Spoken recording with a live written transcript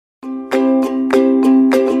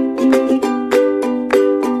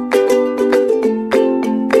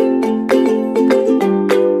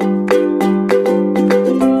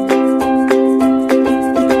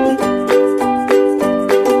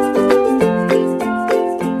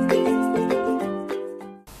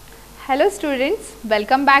Hello students,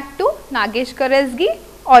 welcome back to Nagesh Karesgi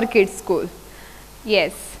Orchid School.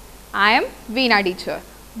 Yes, I am Veena teacher.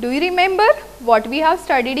 Do you remember what we have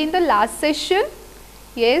studied in the last session?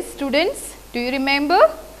 Yes students, do you remember?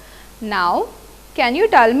 Now, can you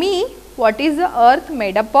tell me what is the earth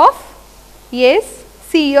made up of? Yes,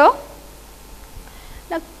 see here.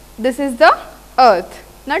 Now, this is the earth.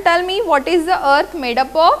 Now tell me what is the earth made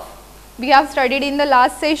up of? We have studied in the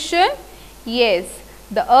last session. Yes,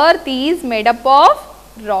 the earth is made up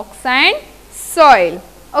of rocks and soil.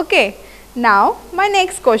 Okay. Now my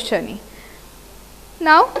next question is,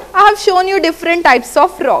 now I have shown you different types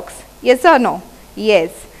of rocks. Yes or no?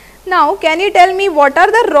 Yes. Now can you tell me what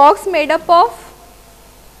are the rocks made up of?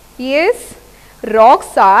 Yes,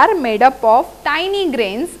 rocks are made up of tiny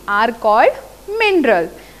grains are called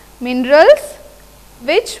minerals. Minerals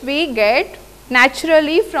which we get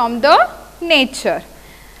naturally from the nature.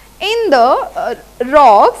 In the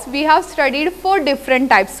rocks, we have studied 4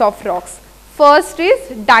 different types of rocks. First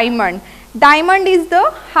is diamond. Diamond is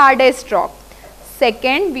the hardest rock.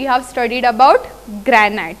 Second, we have studied about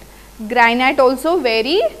granite. Granite also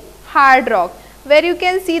very hard rock. Where you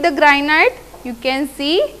can see the granite? You can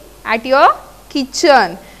see at your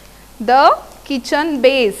kitchen, the kitchen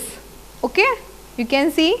base. Okay, you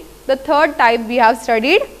can see. The third type we have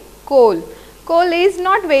studied coal. Coal is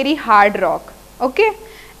not very hard rock. Okay,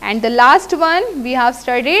 and the last one we have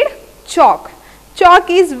studied chalk. Chalk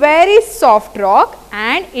is very soft rock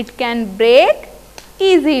and it can break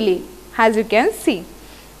easily, as you can see.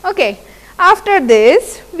 Okay, after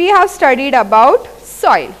this we have studied about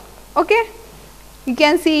soil. Okay, you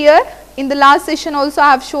can see here in the last session also I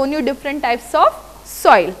have shown you different types of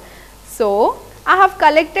soil. So I have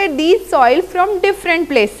collected these soil from different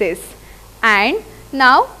places, and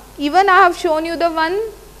now even I have shown you the one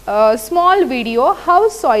small video how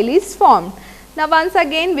soil is formed. Now once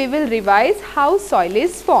again we will revise how soil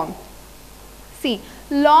is formed. See,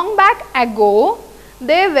 long back ago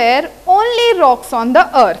there were only rocks on the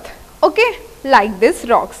earth, okay, like these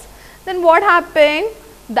rocks. Then what happened?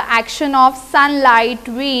 The action of sunlight,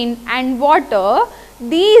 wind and water,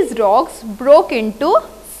 these rocks broke into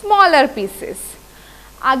smaller pieces.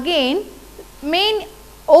 Again,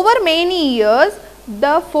 over many years,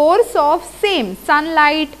 the force of same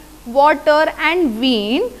sunlight, water and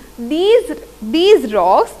wind, these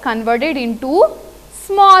rocks converted into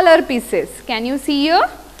smaller pieces. Can you see here?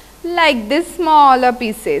 Like this smaller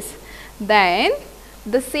pieces. Then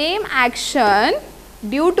the same action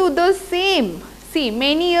due to the same, see,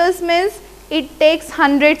 many years means it takes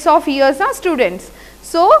hundreds of years, students.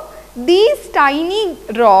 So these tiny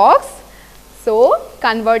rocks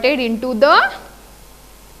converted into the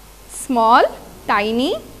small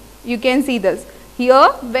tiny, you can see this here,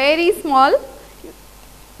 very small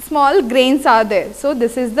grains are there. So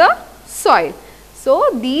this is the soil. So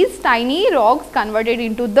these tiny rocks converted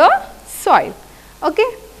into the soil. Okay.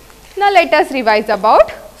 Now let us revise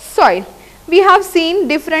about soil. We have seen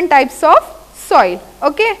different types of soil.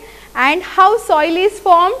 Okay. And how soil is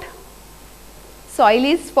formed? Soil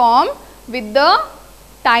is formed with the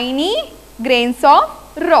tiny grains of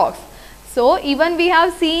rocks. So even we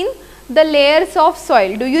have seen the layers of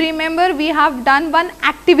soil. Do you remember we have done one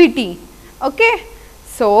activity? Okay.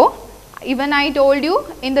 So even I told you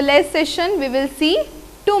in the last session we will see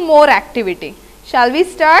 2 more activity. Shall we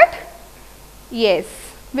start? Yes,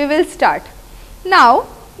 we will start. Now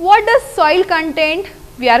what does soil contain?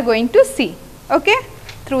 We are going to see, okay,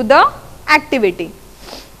 through the activity.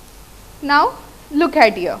 Now look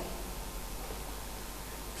at here.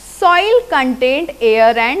 Soil contained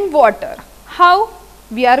air and water. How?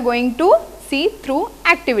 We are going to see through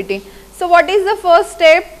activity. So what is the first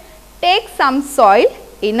step? Take some soil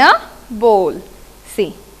in a bowl.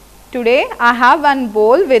 See, today I have one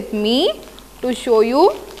bowl with me to show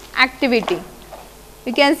you activity.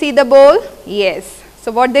 You can see the bowl? Yes.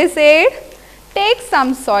 So what they said? Take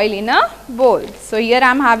some soil in a bowl. So here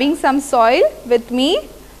I am having some soil with me.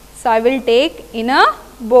 So I will take in a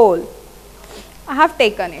bowl. I have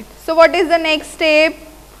taken it. So what is the next step?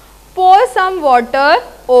 Pour some water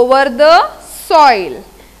over the soil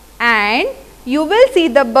and you will see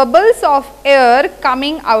the bubbles of air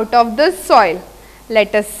coming out of the soil.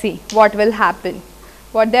 Let us see what will happen.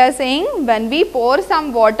 What they are saying, when we pour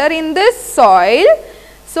some water in this soil,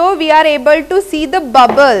 so we are able to see the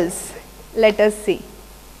bubbles. Let us see.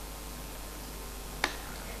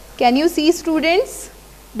 Can you see, students?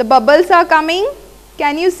 The bubbles are coming.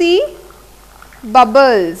 Can you see?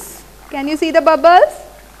 Bubbles. Can you see the bubbles?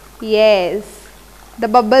 Yes, the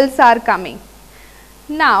bubbles are coming.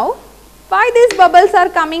 Now, why these bubbles are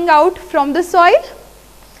coming out from the soil?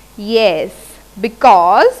 Yes,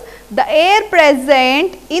 because the air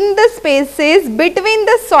present in the spaces between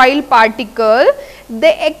the soil particle,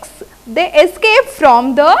 they escape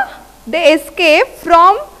from the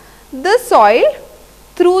soil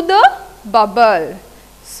through the bubble.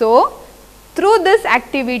 So, through this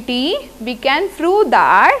activity, we can prove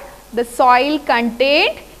that the soil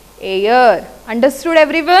contained air. Understood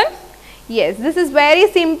everyone? Yes, this is very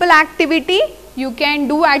simple activity you can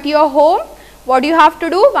do at your home. What you have to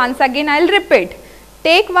do, once again I will repeat.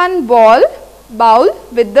 Take one bowl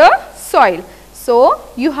with the soil. So,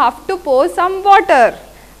 you have to pour some water.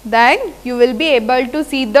 Then you will be able to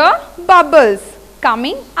see the bubbles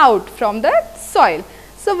coming out from the soil.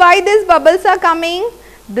 So, why these bubbles are coming?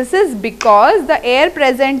 This is because the air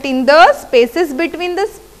present in the spaces between the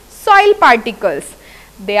soil particles,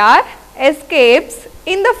 they are escapes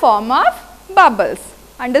in the form of bubbles.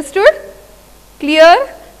 Understood? Clear?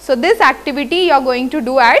 So, this activity you are going to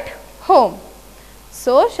do at home.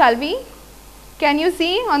 So, shall we? Can you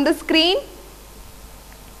see on the screen?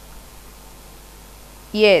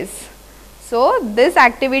 Yes. So, this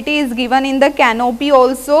activity is given in the canopy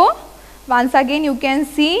also. Once again you can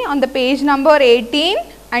see on the page number 18,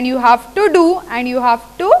 and you have to do and you have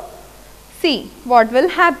to see what will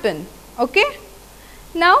happen. Okay.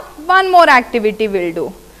 Now, one more activity we will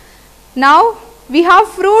do. Now, we have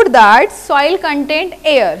proved that soil contained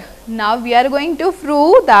air. Now, we are going to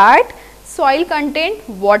prove that soil contained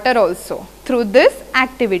water also through this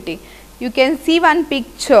activity. You can see one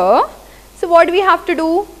picture. So, what we have to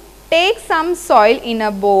do? Take some soil in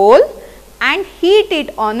a bowl and heat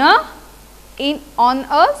it on a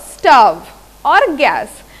stove or gas.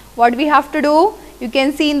 What we have to do? You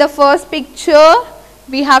can see in the first picture,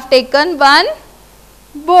 we have taken one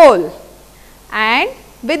bowl and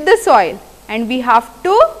with the soil, and we have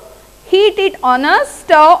to heat it on a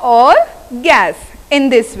stove or gas in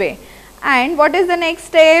this way. And what is the next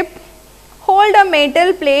step? Hold a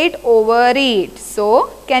metal plate over it.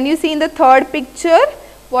 So, can you see in the third picture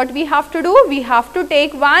what we have to do? We have to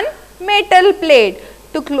take one metal plate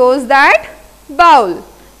to close that bowl.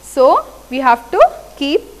 So, we have to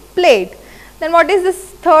keep plate. Then what is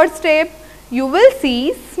this third step? You will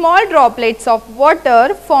see small droplets of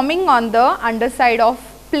water forming on the underside of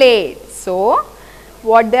plate. So,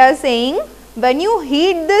 what they are saying, when you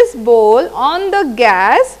heat this bowl on the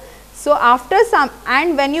gas, so after some,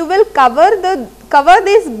 and when you will cover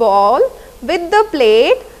this bowl with the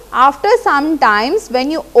plate, after some times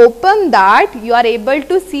when you open that, you are able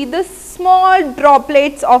to see the small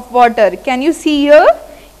droplets of water. Can you see here?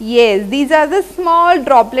 Yes, these are the small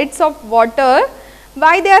droplets of water.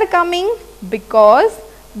 Why they are coming? Because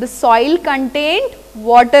the soil contained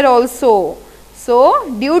water also. So,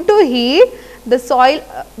 due to heat,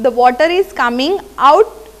 the water is coming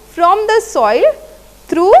out from the soil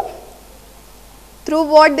through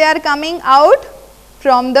what they are coming out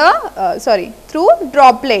from the through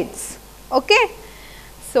droplets. Okay.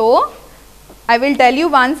 So, I will tell you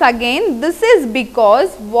once again, this is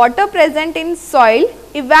because water present in soil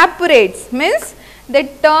evaporates, means they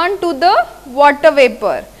turn to the water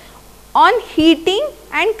vapor. On heating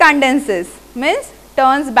and condenses, means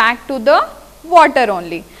turns back to the water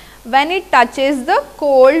only. When it touches the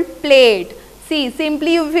cold plate, see,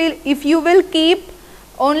 simply if you will keep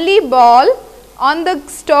only ball on the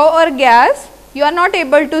stove or gas, you are not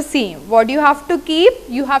able to see. What you have to keep?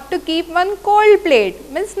 You have to keep one cold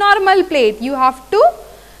plate, means normal plate, you have to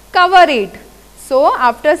cover it. So,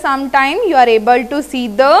 after some time you are able to see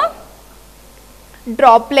the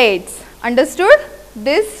droplets. Understood?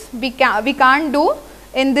 This we can't do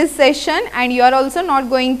in this session, and you are also not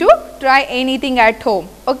going to try anything at home.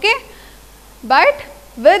 Okay? But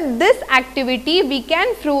with this activity we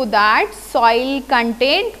can prove that soil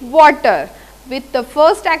contained water. With the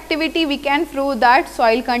first activity we can prove that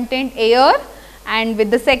soil contained air, and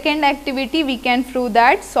with the second activity we can prove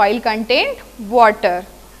that soil contained water.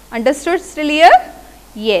 Understood still here?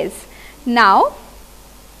 Yes. Now,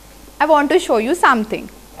 I want to show you something.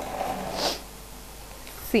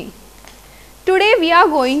 See, today we are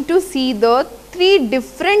going to see the three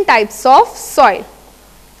different types of soil.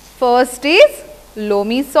 First is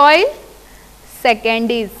loamy soil,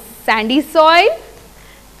 second is sandy soil,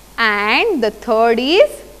 and the third is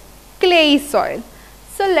clay soil.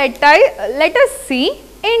 So, let us see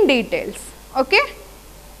in details. Okay?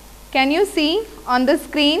 Can you see on the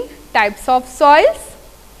screen types of soils?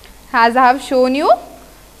 As I have shown you,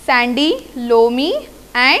 sandy, loamy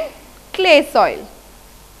and clay soil.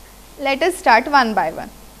 Let us start one by one.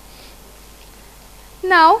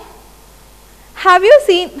 Now, have you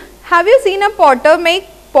seen a potter make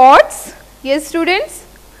pots? Yes, students?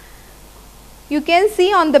 You can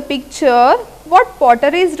see on the picture what potter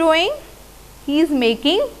is doing. He is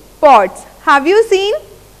making pots. Have you seen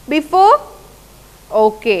before?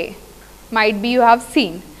 Okay, might be you have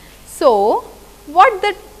seen. So, what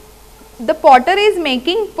the potter is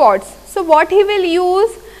making pots. So, what he will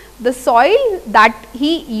use? The soil that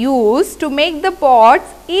he used to make the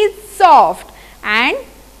pots is soft and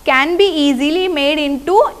can be easily made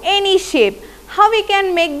into any shape. How we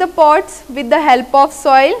can make the pots with the help of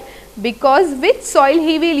soil? Because which soil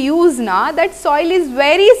he will use now, that soil is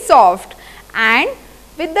very soft, and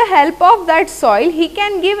with the help of that soil he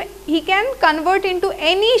can convert into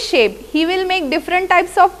any shape. He will make different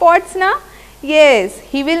types of pots now. Yes,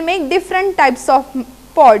 he will make different types of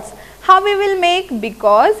pots. How we will make?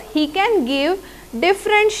 Because he can give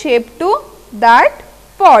different shape to that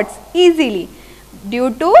pots easily due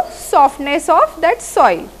to softness of that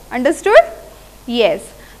soil. Understood?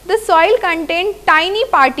 Yes. The soil contains tiny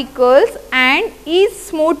particles and is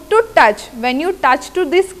smooth to touch. When you touch to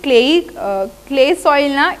this clay soil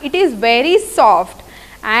na, it is very soft,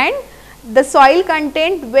 and the soil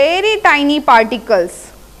contains very tiny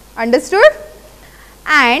particles. Understood?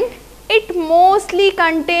 And it mostly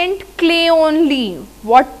contains clay only.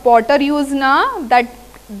 What potter use na,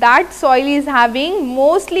 that soil is having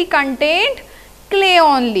mostly contained clay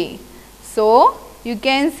only. So, you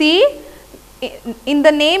can see in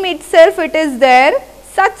the name itself it is there,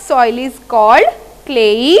 such soil is called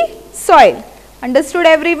clayey soil. Understood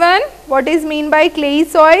everyone? What is mean by clayey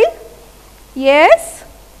soil? Yes?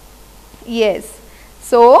 Yes.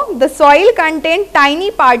 So, the soil contains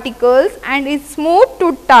tiny particles and is smooth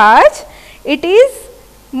to touch. It is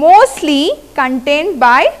mostly contained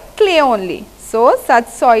by clay only. So, such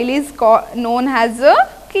soil is known as a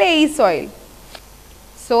clayey soil.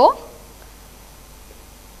 So,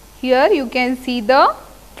 here you can see the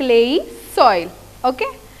clayey soil. Okay.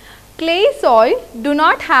 Clay soil do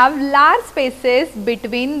not have large spaces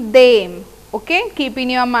between them. Okay. Keep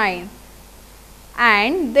in your mind.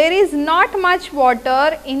 And there is not much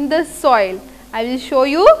water in the soil. I will show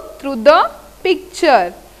you through the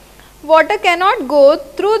picture. Water cannot go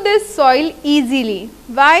through this soil easily.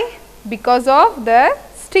 Why? Because of the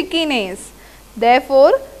stickiness.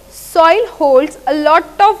 Therefore, soil holds a lot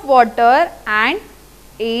of water and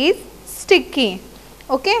is sticky.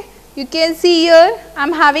 Okay, you can see here I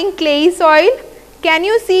am having clay soil. Can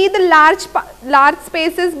you see the large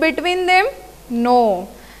spaces between them? No,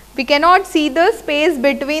 we cannot see the space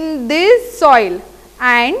between this soil,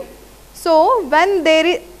 and so when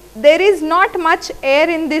there is not much air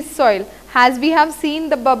in this soil, as we have seen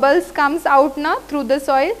the bubbles comes out now through the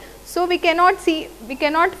soil. So we cannot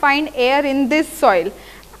find air in this soil,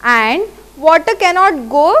 and water cannot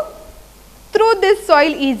go through this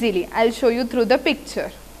soil easily. I will show you through the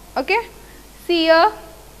picture. Okay. See here.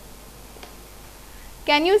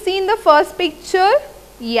 Can you see in the first picture?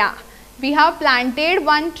 Yeah. We have planted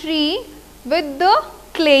one tree with the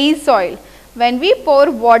clayey soil. When we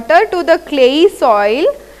pour water to the clayey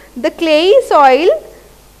soil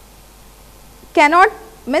cannot,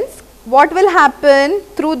 means what will happen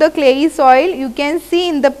through the clayey soil? You can see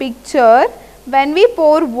in the picture, when we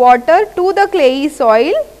pour water to the clayey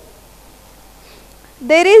soil,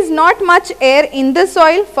 there is not much air in the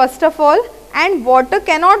soil first of all, and water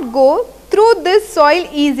cannot go through this soil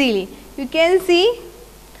easily. You can see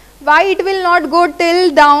why it will not go till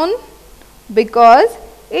down, because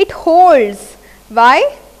it holds.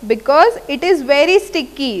 Why? Because it is very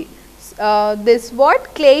sticky.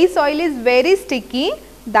 Clay soil is very sticky.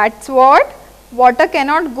 That's what water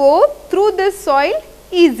cannot go through this soil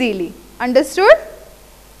easily. Understood?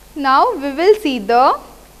 Now we will see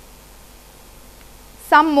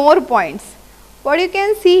some more points. What you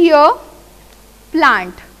can see here?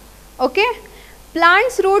 Plant. Okay.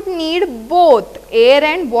 Plants root need both air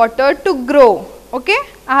and water to grow. Okay.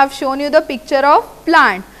 I have shown you the picture of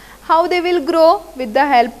plant. How they will grow? With the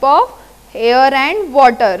help of air and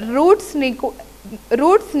water. Roots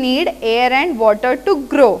need air and water to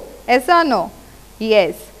grow. Yes or no?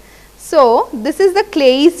 Yes. So, this is the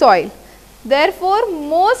clayey soil. Therefore,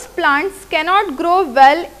 most plants cannot grow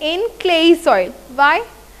well in clayey soil. Why?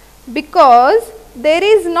 Because there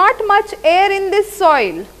is not much air in this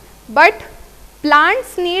soil, but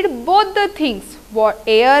plants need both the things,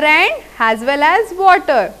 air and as well as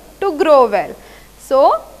water, to grow well.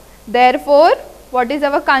 So, therefore, what is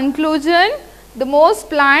our conclusion? The most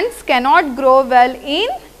plants cannot grow well in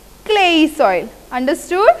clayey soil.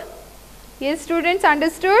 Understood? Yes, students,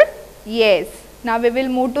 understood? Yes. Now, we will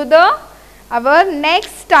move to our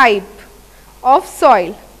next type of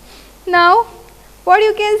soil. Now, what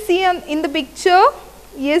you can see in the picture?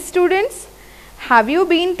 Yes, students, have you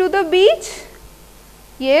been to the beach?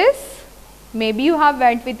 Yes, maybe you have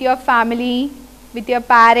went with your family, with your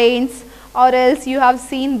parents, or else you have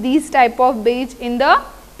seen these type of beach in the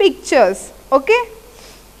pictures. Okay.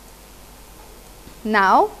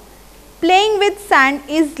 Now, playing with sand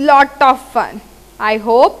is lot of fun. I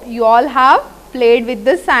hope you all have played with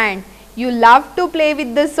the sand. You love to play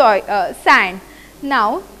with the sand.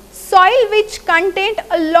 Now, soil which contains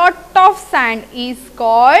a lot of sand is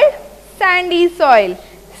called sandy soil.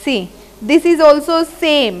 See, this is also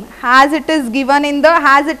same as it is given in the,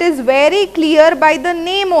 as it is very clear by the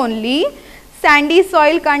name only. Sandy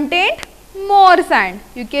soil contains more sand.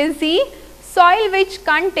 You can see soil which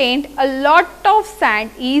contains a lot of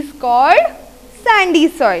sand is called sandy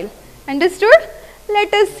soil. Understood?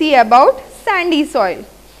 Let us see about sandy soil.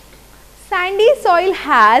 Sandy soil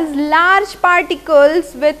has large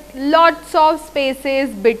particles with lots of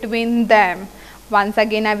spaces between them. Once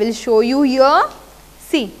again I will show you here.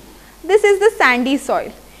 See, this is the sandy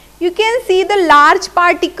soil. You can see the large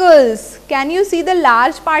particles. Can you see the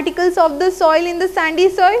large particles of the soil in the sandy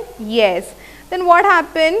soil? Yes. Then what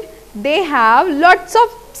happened? They have lots of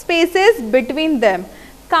spaces between them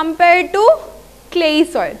compared to clay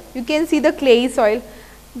soil. You can see the clay soil.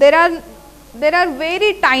 There are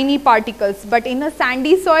very tiny particles, but in a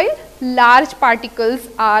sandy soil, large particles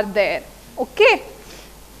are there. Okay.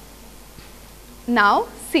 Now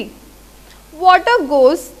see, water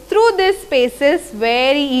goes through these spaces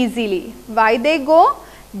very easily. Why they go?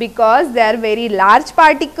 Because they are very large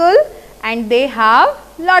particles and they have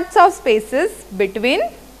lots of spaces between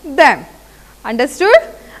them. Understood?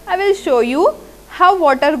 I will show you how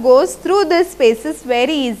water goes through these spaces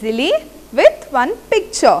very easily with one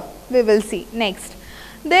picture. We will see next.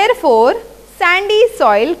 Therefore, sandy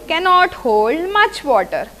soil cannot hold much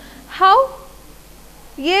water. How?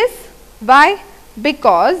 Yes. Why?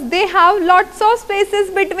 Because they have lots of spaces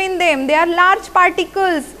between them. They are large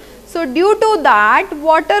particles. So, due to that,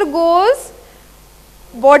 water goes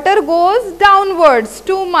downwards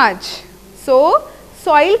too much. So,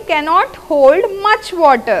 soil cannot hold much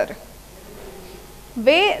water.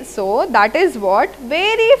 So, that is what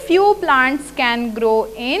very few plants can grow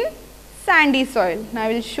in sandy soil. Now,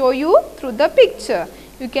 I will show you through the picture.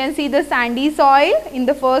 You can see the sandy soil in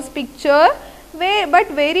the first picture, but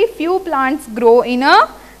very few plants grow in a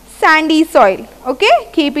sandy soil. Okay,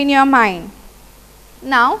 keep in your mind.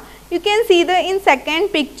 Now, you can see in second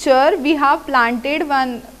picture, we have planted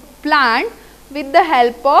one plant with the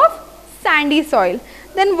help of sandy soil.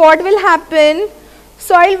 Then what will happen?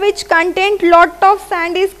 Soil which contains lot of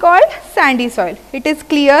sand is called sandy soil. It is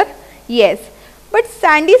clear? Yes. But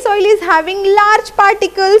sandy soil is having large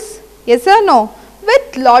particles. Yes or no?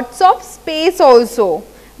 With lots of space also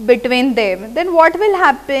between them. Then what will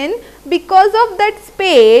happen? Because of that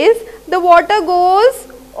space, the water goes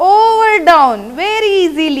over down very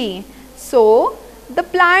easily. So, the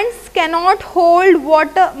plants cannot hold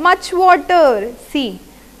much water. See,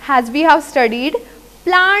 as we have studied,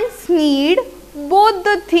 plants need both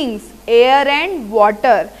the things, air and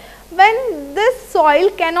water. When this soil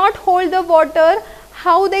cannot hold the water,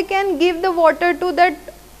 how they can give the water to the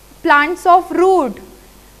plants of root?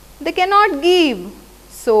 They cannot give.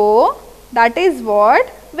 So, that is what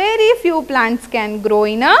very few plants can grow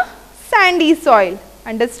in a sandy soil.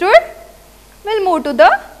 Understood? We will move to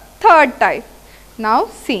the third type. Now,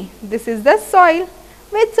 see, this is the soil.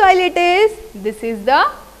 Which soil it is? This is the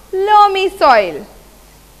loamy soil.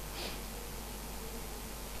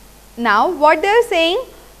 Now, what they are saying?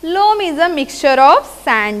 Loam is a mixture of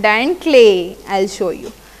sand and clay. I will show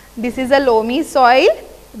you. This is a loamy soil.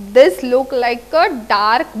 This look like a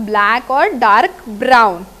dark black or dark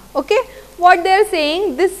brown. Okay. What they are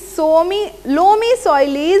saying? This loamy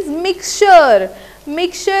soil is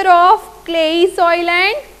mixture of clay soil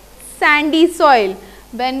and sandy soil.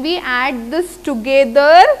 When we add this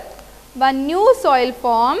together, one new soil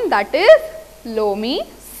form, that is loamy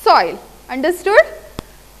soil. Understood?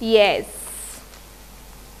 Yes.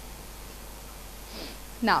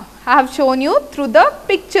 Now, I have shown you through the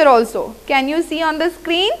picture also. Can you see on the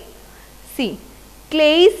screen? See,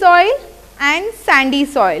 clay soil and sandy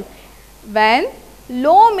soil. When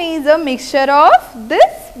loam is a mixture of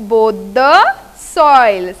both the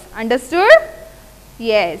soils. Understood?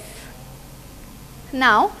 Yes.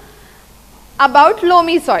 Now, about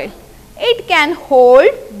loamy soil. It can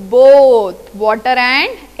hold both water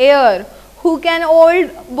and air. Who can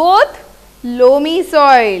hold both? Loamy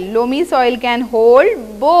soil. Loamy soil can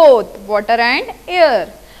hold both water and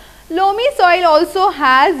air. Loamy soil also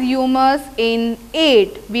has humus in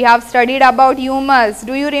it. We have studied about humus.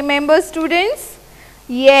 Do you remember, students?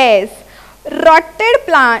 Yes. Rotted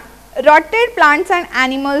plants and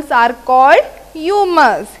animals are called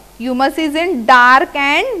humus. Humus is in dark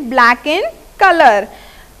and black in color.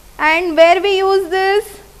 And where we use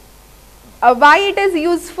this? Why it is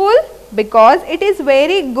useful? Because it is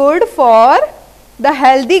very good for the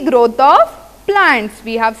healthy growth of plants.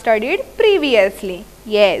 We have studied previously.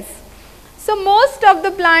 Yes. So most of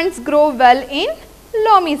the plants grow well in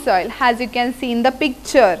loamy soil, as you can see in the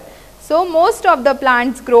picture. So most of the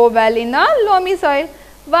plants grow well in a loamy soil.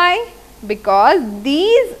 Why? Because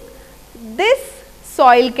this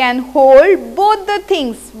soil can hold both the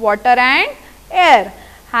things, water and air.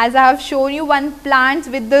 As I have shown you one plant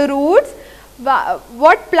with the roots,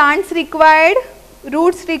 what plants required?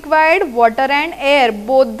 Roots required water and air,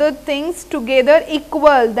 both the things together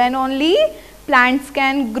equal, then only plants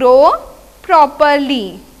can grow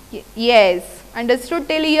properly. Yes, understood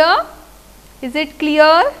till here? Is it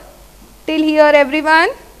clear till here everyone?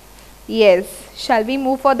 Yes, shall we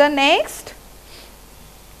move for the next?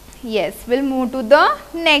 Yes, we'll move to the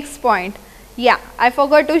next point. Yeah, I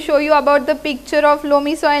forgot to show you about the picture of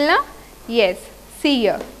loamy soil na? Yes, see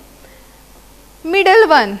here. Middle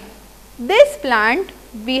one, this plant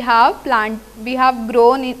we have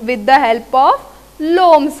grown with the help of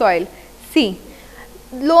loam soil. See,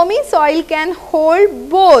 loamy soil can hold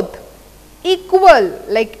both equal,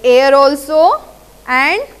 like air also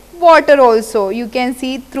and water also. You can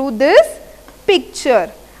see through this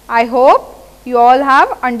picture. I hope you all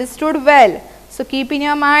have understood well. So keep in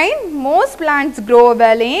your mind, most plants grow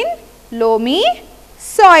well in loamy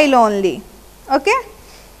soil only. Okay.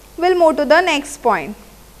 We'll move to the next point.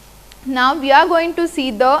 Now we are going to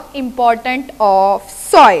see the importance of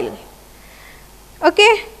soil.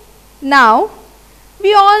 Okay. Now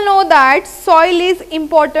we all know that soil is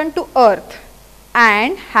important to earth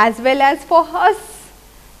and as well as for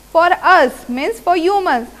us means for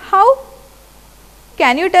humans. How?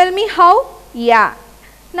 Can you tell me how? Yeah.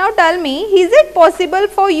 Now tell me, is it possible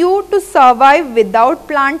for you to survive without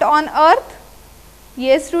plant on earth?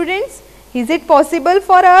 Yes students. Is it possible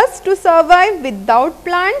for us to survive without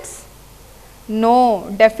plants? No,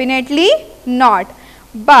 definitely not.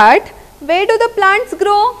 But where do the plants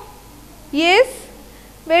grow? Yes,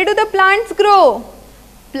 where do the plants grow?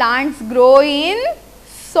 Plants grow in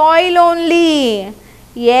soil only.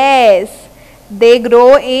 Yes, they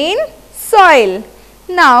grow in soil.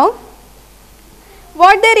 Now,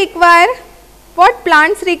 what they require? What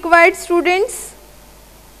plants require, students?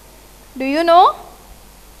 Do you know?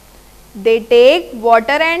 They take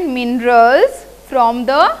water and minerals from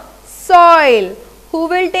the soil. Who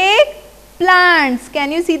will take? Plants.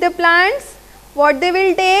 Can you see the plants? What they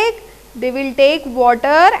will take? They will take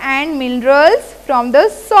water and minerals from the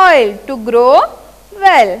soil to grow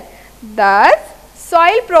well. Thus,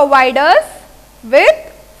 soil provides us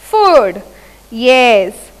with food.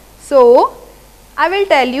 Yes. So, I will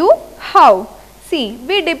tell you how. See,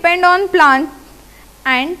 we depend on plants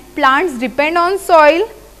and plants depend on soil.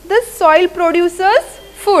 The soil produces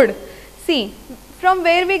food. See, from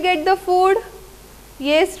where we get the food?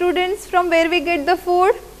 Yes students, from where we get the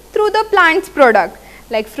food? Through the plant's product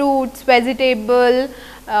like fruits, vegetable,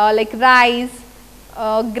 like rice,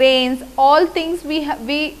 grains, all things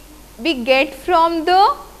we get from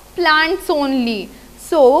the plants only.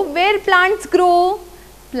 So, where plants grow?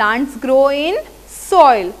 Plants grow in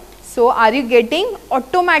soil. So, are you getting?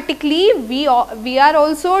 Automatically we are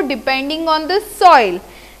also depending on the soil.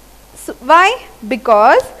 So, why?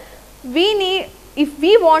 Because if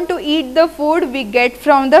we want to eat the food, we get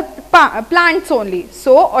from the plants only.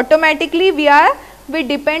 So, automatically we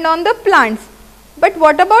depend on the plants. But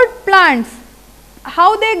what about plants?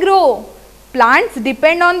 How they grow? Plants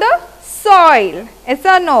depend on the soil. Yes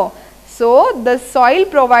or no? So, the soil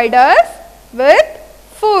provides us with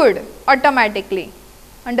food automatically.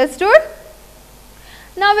 Understood?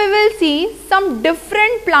 Now we will see some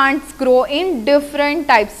different plants grow in different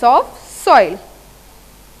types of soil.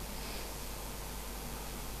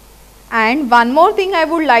 And one more thing I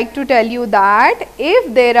would like to tell you that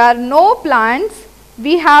if there are no plants,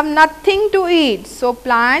 we have nothing to eat. So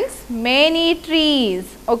plants may need trees.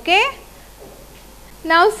 Okay.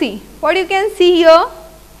 Now see what you can see here.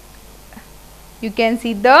 You can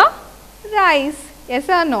see the rice. Yes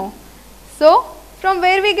or no? So from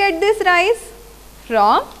where we get this rice?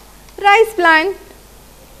 From rice plant.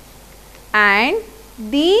 And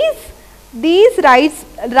these rice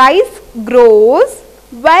grows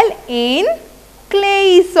well in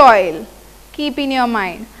clayey soil. Keep in your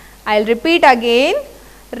mind. I'll repeat again.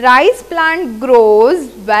 Rice plant grows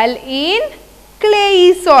well in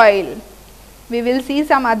clayey soil. We will see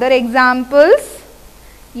some other examples.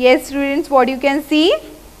 Yes students, what you can see?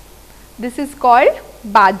 This is called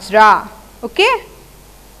bajra. Okay.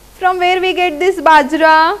 From where we get this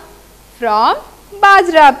bajra? From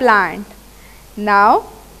bajra plant. Now,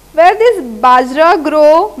 where this bajra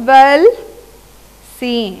grow? Well,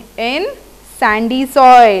 see, in sandy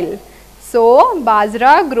soil. So,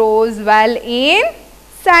 bajra grows well in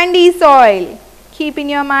sandy soil. Keep in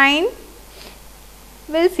your mind.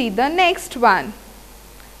 We'll see the next one.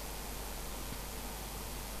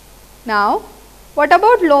 Now, what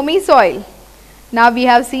about loamy soil? Now, we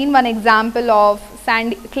have seen one example of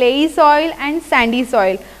clayey soil and sandy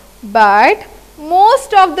soil. But,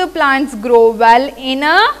 most of the plants grow well in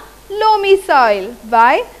a loamy soil.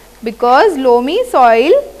 Why? Because loamy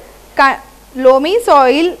soil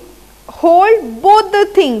hold both the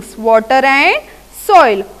things, water and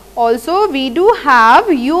soil. Also, we do have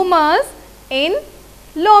humus in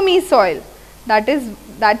loamy soil.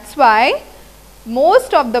 That's why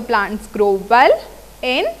most of the plants grow well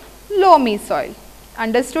in loamy soil.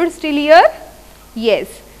 Understood still here?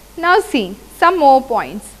 Yes. Now see some more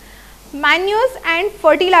points. Manures and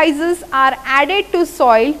fertilizers are added to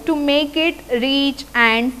soil to make it rich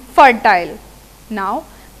and fertile. Now,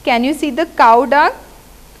 can you see the cow dung?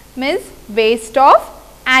 Means waste of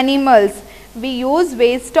animals. We use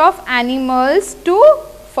waste of animals to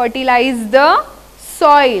fertilize the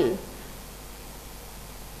soil.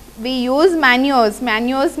 We use manures.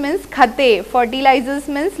 Manures means khate. Fertilizers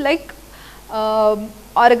means like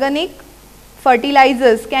organic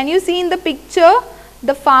fertilizers. Can you see in the picture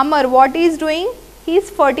the farmer what he is doing? He is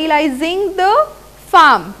fertilizing the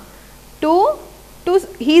farm.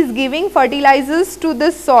 He is giving fertilizers to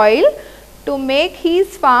the soil to make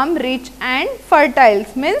his farm rich and fertile.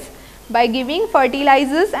 Means by giving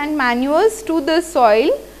fertilizers and manures to the soil,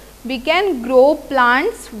 we can grow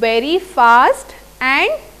plants very fast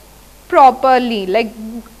and properly, like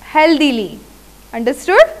healthily.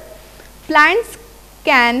 Understood? Plants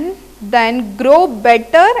can then grow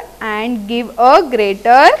better and give a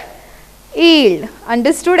greater yield.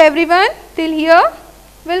 Understood everyone till here?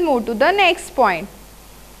 We'll move to the next point.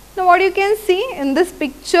 Now what you can see in this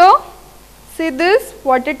picture, see this,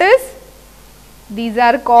 what it is? These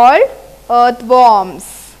are called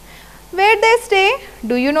earthworms. Where they stay?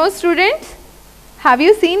 Do you know students? Have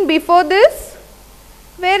you seen before this?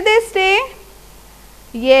 Where they stay?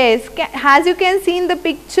 Yes, as you can see in the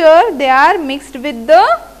picture, they are mixed with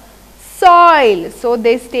the soil. So,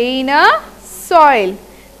 they stay in a soil.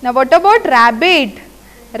 Now, what about rabbit?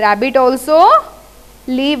 Rabbit also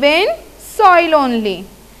live in soil only.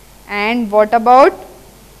 And what about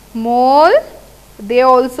mole? They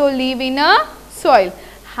also live in a soil.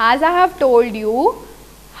 As I have told you,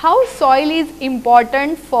 how soil is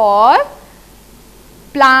important for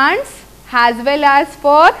plants as well as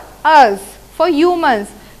for us, for humans.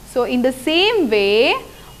 So, in the same way,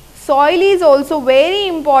 soil is also very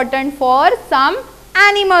important for some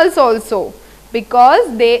animals also, because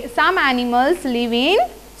some animals live in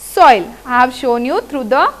soil. I have shown you through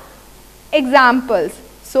the examples.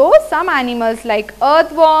 So, some animals like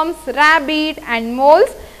earthworms, rabbit and moles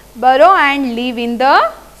burrow and live in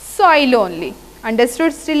the soil only.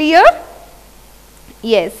 Understood still here?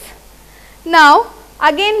 Yes. Now,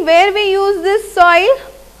 again where we use this soil?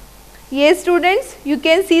 Yes students, you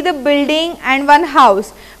can see the building and one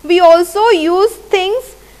house. We also use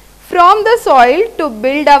things from the soil to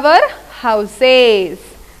build our houses.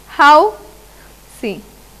 How? See,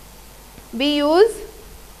 we use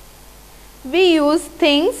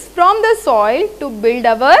things from the soil to build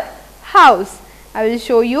our house. I will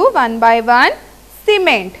show you one by one.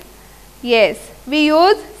 Cement. Yes, we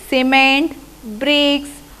use cement, bricks,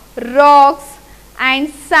 rocks and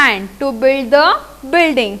sand to build the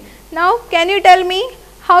building. Now, can you tell me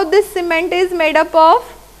how this cement is made up of?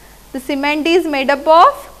 The cement is made up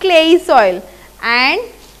of clay soil and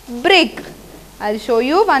brick. I will show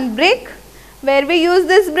you one brick. Where we use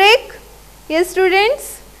this brick? Yes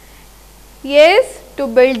students? Yes, to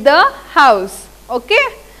build the house. Okay.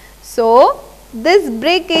 So, this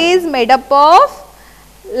brick is made up of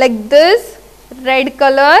like this red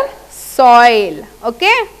color soil.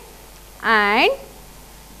 Okay. And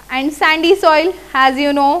sandy soil, as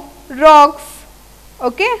you know, rocks.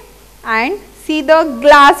 Okay. And see the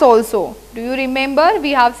glass also. Do you remember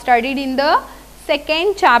we have studied in the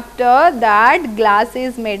second chapter that glass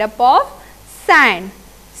is made up of sand.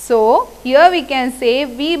 So, here we can say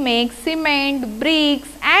we make cement, bricks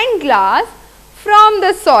and glass from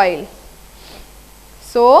the soil.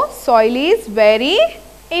 So, soil is very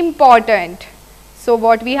important. So,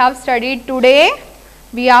 what we have studied today?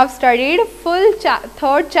 We have studied full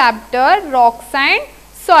third chapter, rocks and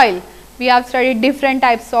soil. We have studied different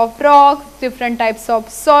types of rocks, different types of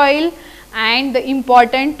soil and the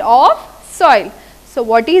importance of soil. So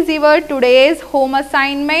what is your today's home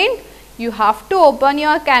assignment? You have to open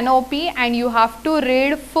your canopy and you have to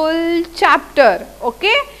read full chapter,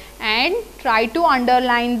 okay? And try to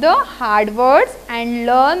underline the hard words and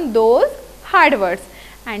learn those hard words.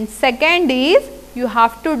 And second is you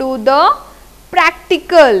have to do the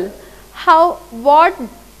practical.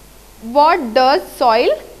 What does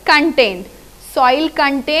soil contain? Soil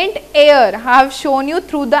contains air. I have shown you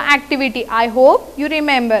through the activity. I hope you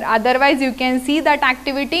remember. Otherwise, you can see that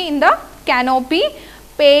activity in the canopy,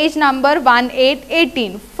 page number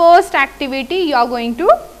 1818. First activity you are going to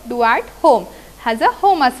do at home as a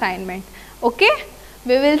home assignment. Okay.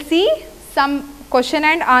 We will see some question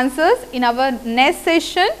and answers in our next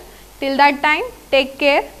session. Till that time, take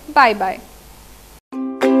care. Bye bye.